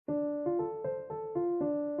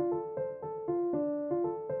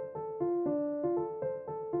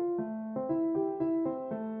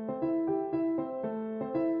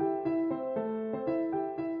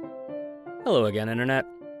Hello again, Internet.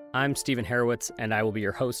 I'm Stephen Harowitz, and I will be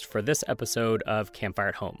your host for this episode of Campfire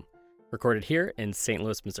at Home, recorded here in St.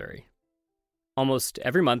 Louis, Missouri. Almost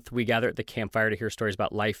every month, we gather at the campfire to hear stories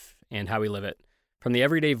about life and how we live it, from the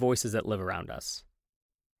everyday voices that live around us.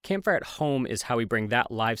 Campfire at Home is how we bring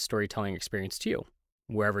that live storytelling experience to you,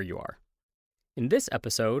 wherever you are. In this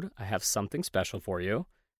episode, I have something special for you,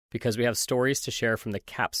 because we have stories to share from the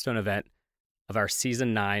capstone event of our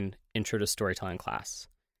Season 9 Intro to Storytelling class.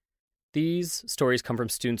 These stories come from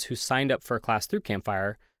students who signed up for a class through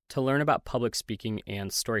Campfire to learn about public speaking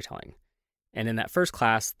and storytelling. And in that first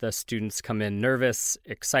class, the students come in nervous,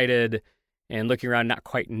 excited, and looking around not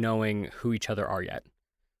quite knowing who each other are yet.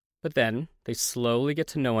 But then they slowly get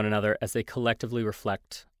to know one another as they collectively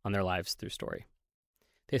reflect on their lives through story.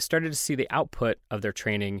 They started to see the output of their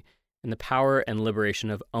training and the power and liberation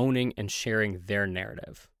of owning and sharing their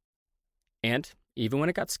narrative. And even when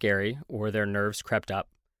it got scary or their nerves crept up,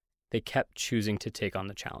 they kept choosing to take on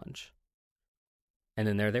the challenge. And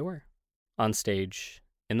then there they were, on stage,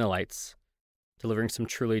 in the lights, delivering some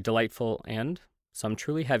truly delightful and some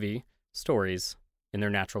truly heavy stories in their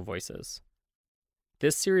natural voices.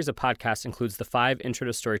 This series of podcasts includes the 5 Intro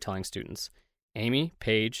to Storytelling students, Amy,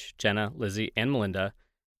 Paige, Jenna, Lizzie, and Melinda,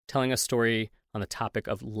 telling a story on the topic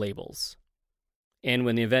of labels. And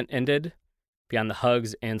when the event ended, beyond the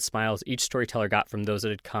hugs and smiles each storyteller got from those that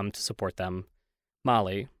had come to support them,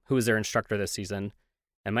 Molly, who was their instructor this season,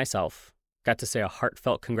 and myself got to say a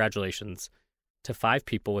heartfelt congratulations to 5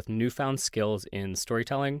 people with newfound skills in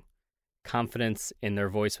storytelling, confidence in their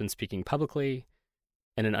voice when speaking publicly,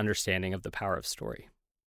 and an understanding of the power of story.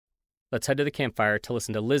 Let's head to the campfire to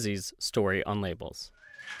listen to Lizzie's story on labels.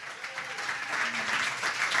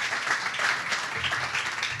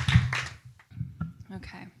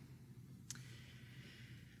 Okay.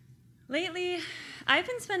 Lately, I've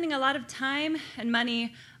been spending a lot of time and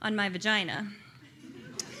money on my vagina.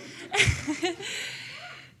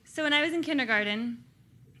 So when I was in kindergarten,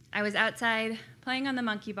 I was outside playing on the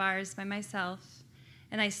monkey bars by myself,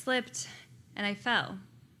 and I slipped and I fell.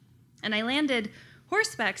 And I landed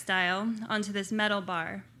horseback style onto this metal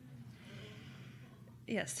bar.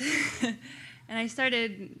 Yes. And I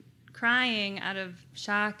started crying out of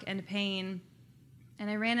shock and pain, and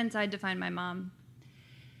I ran inside to find my mom.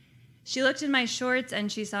 She looked in my shorts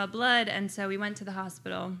and she saw blood, and so we went to the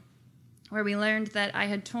hospital, where we learned that I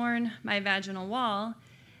had torn my vaginal wall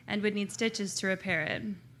and would need stitches to repair it.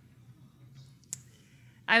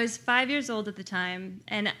 I was 5 years old at the time,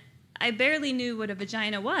 and I barely knew what a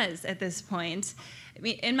vagina was at this point. I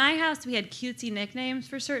mean, in my house, we had cutesy nicknames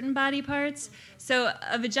for certain body parts, so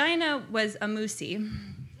a vagina was a moosey.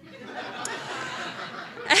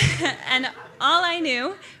 And all I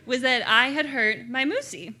knew was that I had hurt my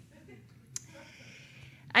moosey.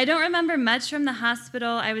 I don't remember much from the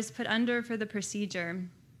hospital. I was put under for the procedure.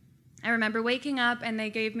 I remember waking up and they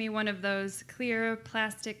gave me one of those clear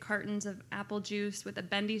plastic cartons of apple juice with a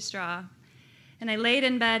bendy straw. And I laid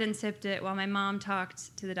in bed and sipped it while my mom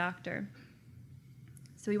talked to the doctor.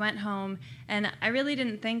 So we went home, and I really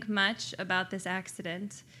didn't think much about this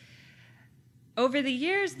accident. Over the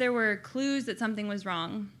years, there were clues that something was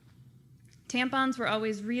wrong. Tampons were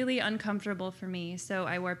always really uncomfortable for me, so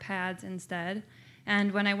I wore pads instead.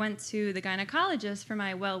 And when I went to the gynecologist for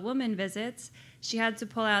my well woman visits, she had to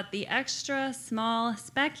pull out the extra small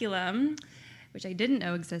speculum, which I didn't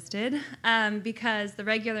know existed, because the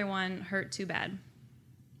regular one hurt too bad.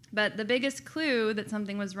 But the biggest clue that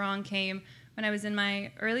something was wrong came when I was in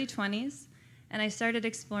my early 20s, and I started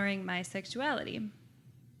exploring my sexuality.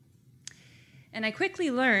 And I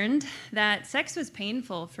quickly learned that sex was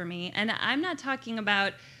painful for me, and I'm not talking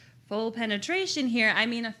about full penetration here. I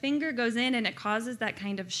mean, a finger goes in and it causes that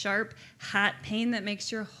kind of sharp, hot pain that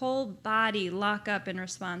makes your whole body lock up in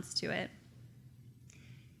response to it.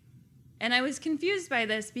 And I was confused by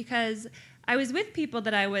this because I was with people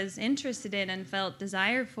that I was interested in and felt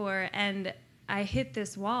desire for, and I hit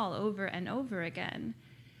this wall over and over again.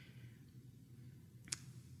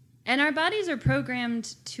 And our bodies are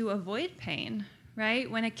programmed to avoid pain, right?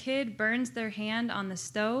 When a kid burns their hand on the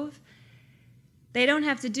stove, they don't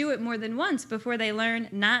have to do it more than once before they learn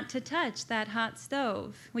not to touch that hot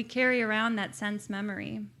stove. We carry around that sense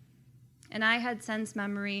memory. And I had sense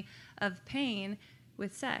memory of pain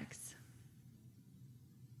with sex.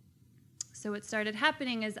 So what started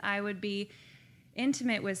happening is I would be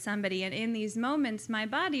intimate with somebody, and in these moments, my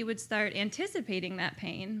body would start anticipating that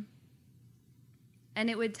pain. And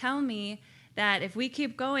it would tell me that if we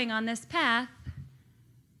keep going on this path,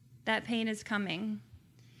 that pain is coming.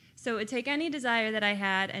 So it would take any desire that I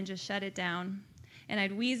had and just shut it down. and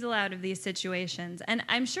I'd weasel out of these situations. And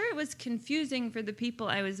I'm sure it was confusing for the people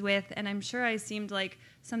I was with, and I'm sure I seemed like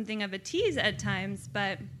something of a tease at times,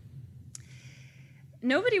 but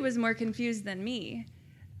nobody was more confused than me.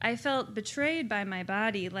 I felt betrayed by my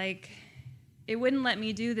body, like it wouldn't let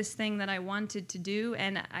me do this thing that I wanted to do,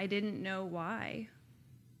 and I didn't know why.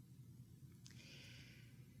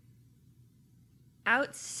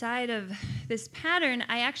 Outside of this pattern,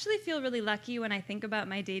 I actually feel really lucky when I think about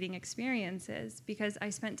my dating experiences because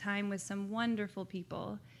I spent time with some wonderful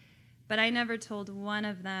people, but I never told one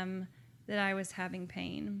of them that I was having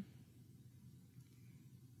pain.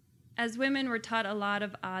 As women, we're taught a lot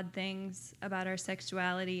of odd things about our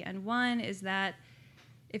sexuality, and one is that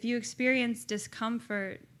if you experience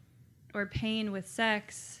discomfort or pain with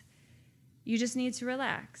sex, you just need to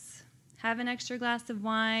relax. Have an extra glass of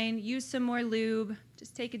wine, use some more lube,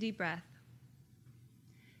 just take a deep breath.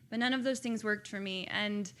 But none of those things worked for me,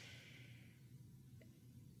 and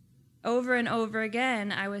over and over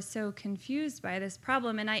again, I was so confused by this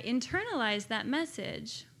problem, and I internalized that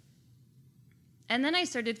message. And then I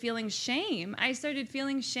started feeling shame. I started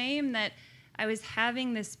feeling shame that I was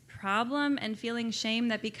having this problem and feeling shame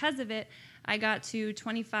that because of it, I got to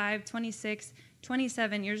 25, 26,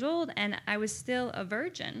 27 years old, and I was still a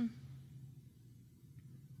virgin.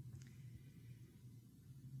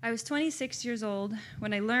 I was 26 years old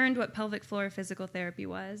when I learned what pelvic floor physical therapy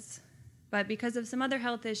was, but because of some other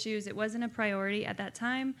health issues, it wasn't a priority at that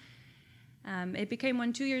time. It became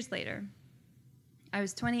one 2 years later. I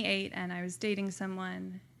was 28 and I was dating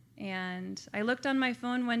someone, and I looked on my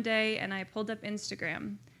phone one day and I pulled up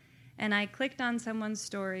Instagram, and I clicked on someone's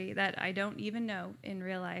story that I don't even know in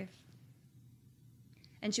real life.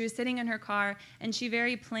 And she was sitting in her car, and she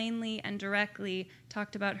very plainly and directly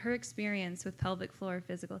talked about her experience with pelvic floor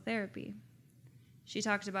physical therapy. She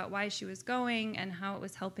talked about why she was going and how it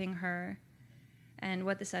was helping her and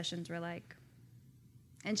what the sessions were like.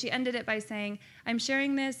 And she ended it by saying, "I'm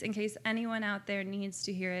sharing this in case anyone out there needs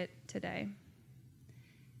to hear it today."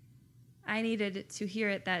 I needed to hear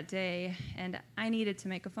it that day, and I needed to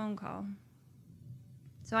make a phone call.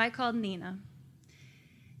 So I called Nina.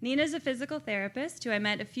 Nina's a physical therapist who I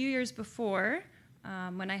met a few years before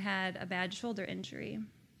when I had a bad shoulder injury.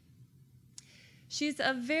 She's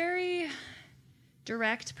a very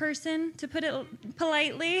direct person, to put it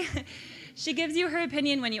politely. She gives you her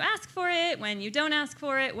opinion when you ask for it, when you don't ask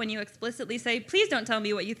for it, when you explicitly say, "Please don't tell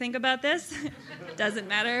me what you think about this." Doesn't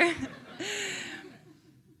matter.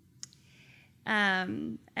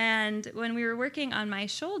 And when we were working on my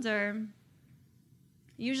shoulder,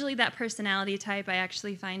 usually that personality type I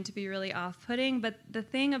actually find to be really off-putting, but the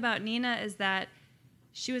thing about Nina is that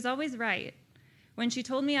she was always right. When she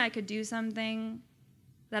told me I could do something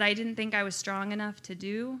that I didn't think I was strong enough to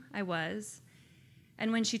do, I was.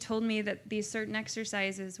 And when she told me that these certain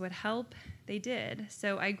exercises would help, they did.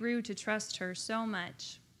 So I grew to trust her so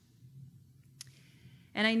much.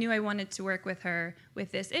 And I knew I wanted to work with her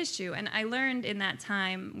with this issue. And I learned in that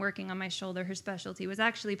time working on my shoulder, her specialty was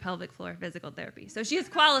actually pelvic floor physical therapy. So she is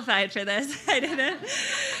qualified for this. I didn't.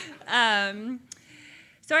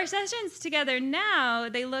 So our sessions together now,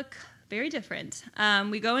 they look very different.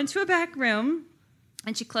 We go into a back room,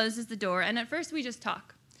 and she closes the door. And at first, we just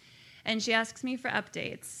talk. And she asks me for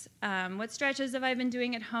updates. What stretches have I been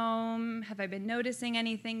doing at home? Have I been noticing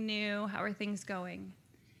anything new? How are things going?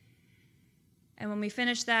 And when we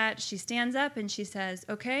finish that, she stands up and she says,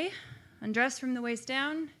 "Okay, undress from the waist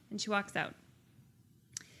down," and she walks out.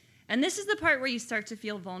 And this is the part where you start to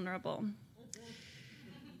feel vulnerable.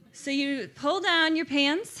 So you pull down your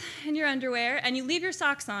pants and your underwear, and you leave your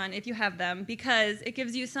socks on if you have them, because it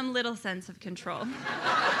gives you some little sense of control.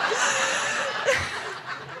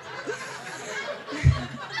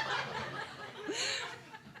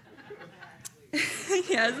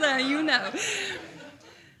 Yes, you know.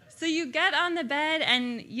 So you get on the bed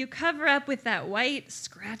and you cover up with that white,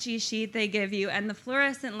 scratchy sheet they give you, and the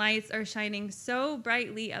fluorescent lights are shining so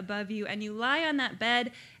brightly above you, and you lie on that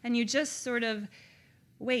bed and you just sort of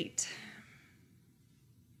wait.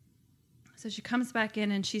 So she comes back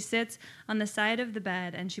in and she sits on the side of the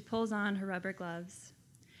bed and she pulls on her rubber gloves,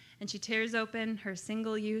 and she tears open her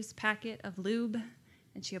single-use packet of lube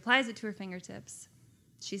and she applies it to her fingertips.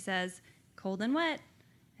 She says, "Cold and wet,"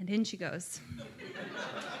 and in she goes.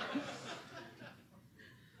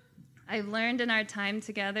 I've learned in our time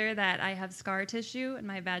together that I have scar tissue in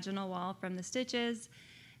my vaginal wall from the stitches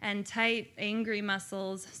and tight, angry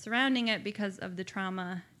muscles surrounding it because of the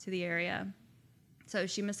trauma to the area. So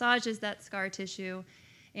she massages that scar tissue,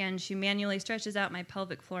 and she manually stretches out my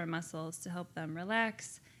pelvic floor muscles to help them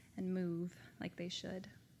relax and move like they should.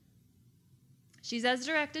 She's as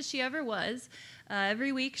direct as she ever was.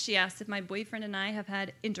 Every week she asks if my boyfriend and I have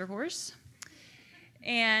had intercourse.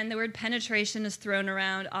 And the word penetration is thrown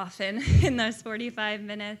around often in those 45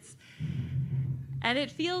 minutes. And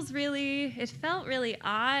it felt really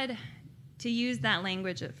odd to use that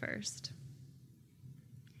language at first.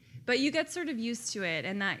 But you get sort of used to it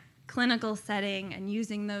in that clinical setting and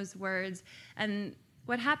using those words. And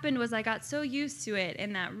what happened was I got so used to it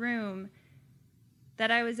in that room that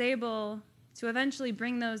I was able to eventually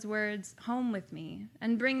bring those words home with me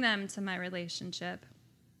and bring them to my relationship.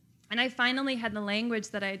 And I finally had the language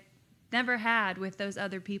that I never had with those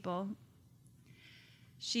other people.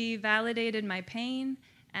 She validated my pain,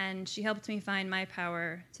 and she helped me find my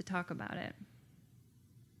power to talk about it.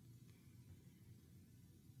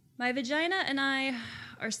 My vagina and I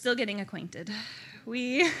are still getting acquainted.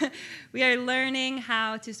 We are learning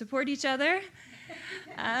how to support each other.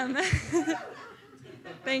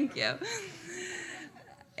 Thank you.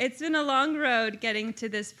 It's been a long road getting to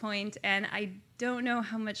this point, and I don't know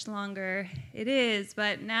how much longer it is,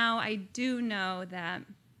 but now I do know that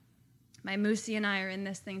my Moosey and I are in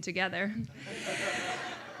this thing together,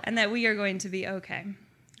 and that we are going to be okay.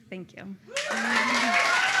 Thank you.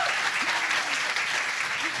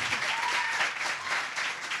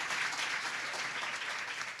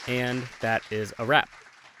 And that is a wrap.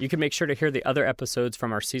 You can make sure to hear the other episodes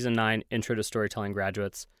from our Season 9 Intro to Storytelling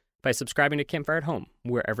graduates by subscribing to Campfire at Home,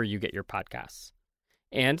 wherever you get your podcasts.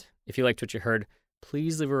 And if you liked what you heard,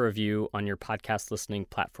 please leave a review on your podcast listening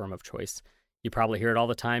platform of choice. You probably hear it all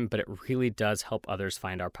the time, but it really does help others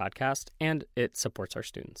find our podcast, and it supports our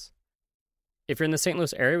students. If you're in the St.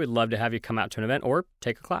 Louis area, we'd love to have you come out to an event or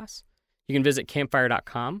take a class. You can visit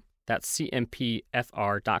campfire.com, that's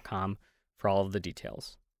cmpfr.com, for all of the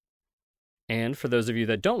details. And for those of you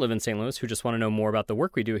that don't live in St. Louis who just want to know more about the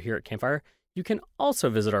work we do here at Campfire, you can also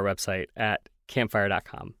visit our website at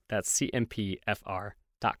campfire.com. That's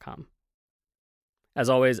cmpfr.com. As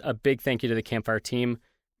always, a big thank you to the Campfire team,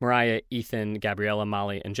 Mariah, Ethan, Gabriella,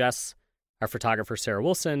 Molly, and Jess, our photographer, Sarah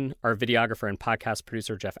Wilson, our videographer and podcast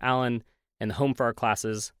producer, Jeff Allen, and the home for our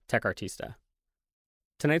classes, Tech Artista.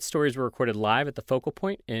 Tonight's stories were recorded live at the Focal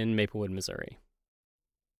Point in Maplewood, Missouri.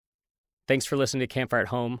 Thanks for listening to Campfire at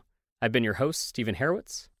Home. I've been your host, Stephen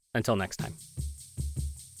Harowitz. Until next time.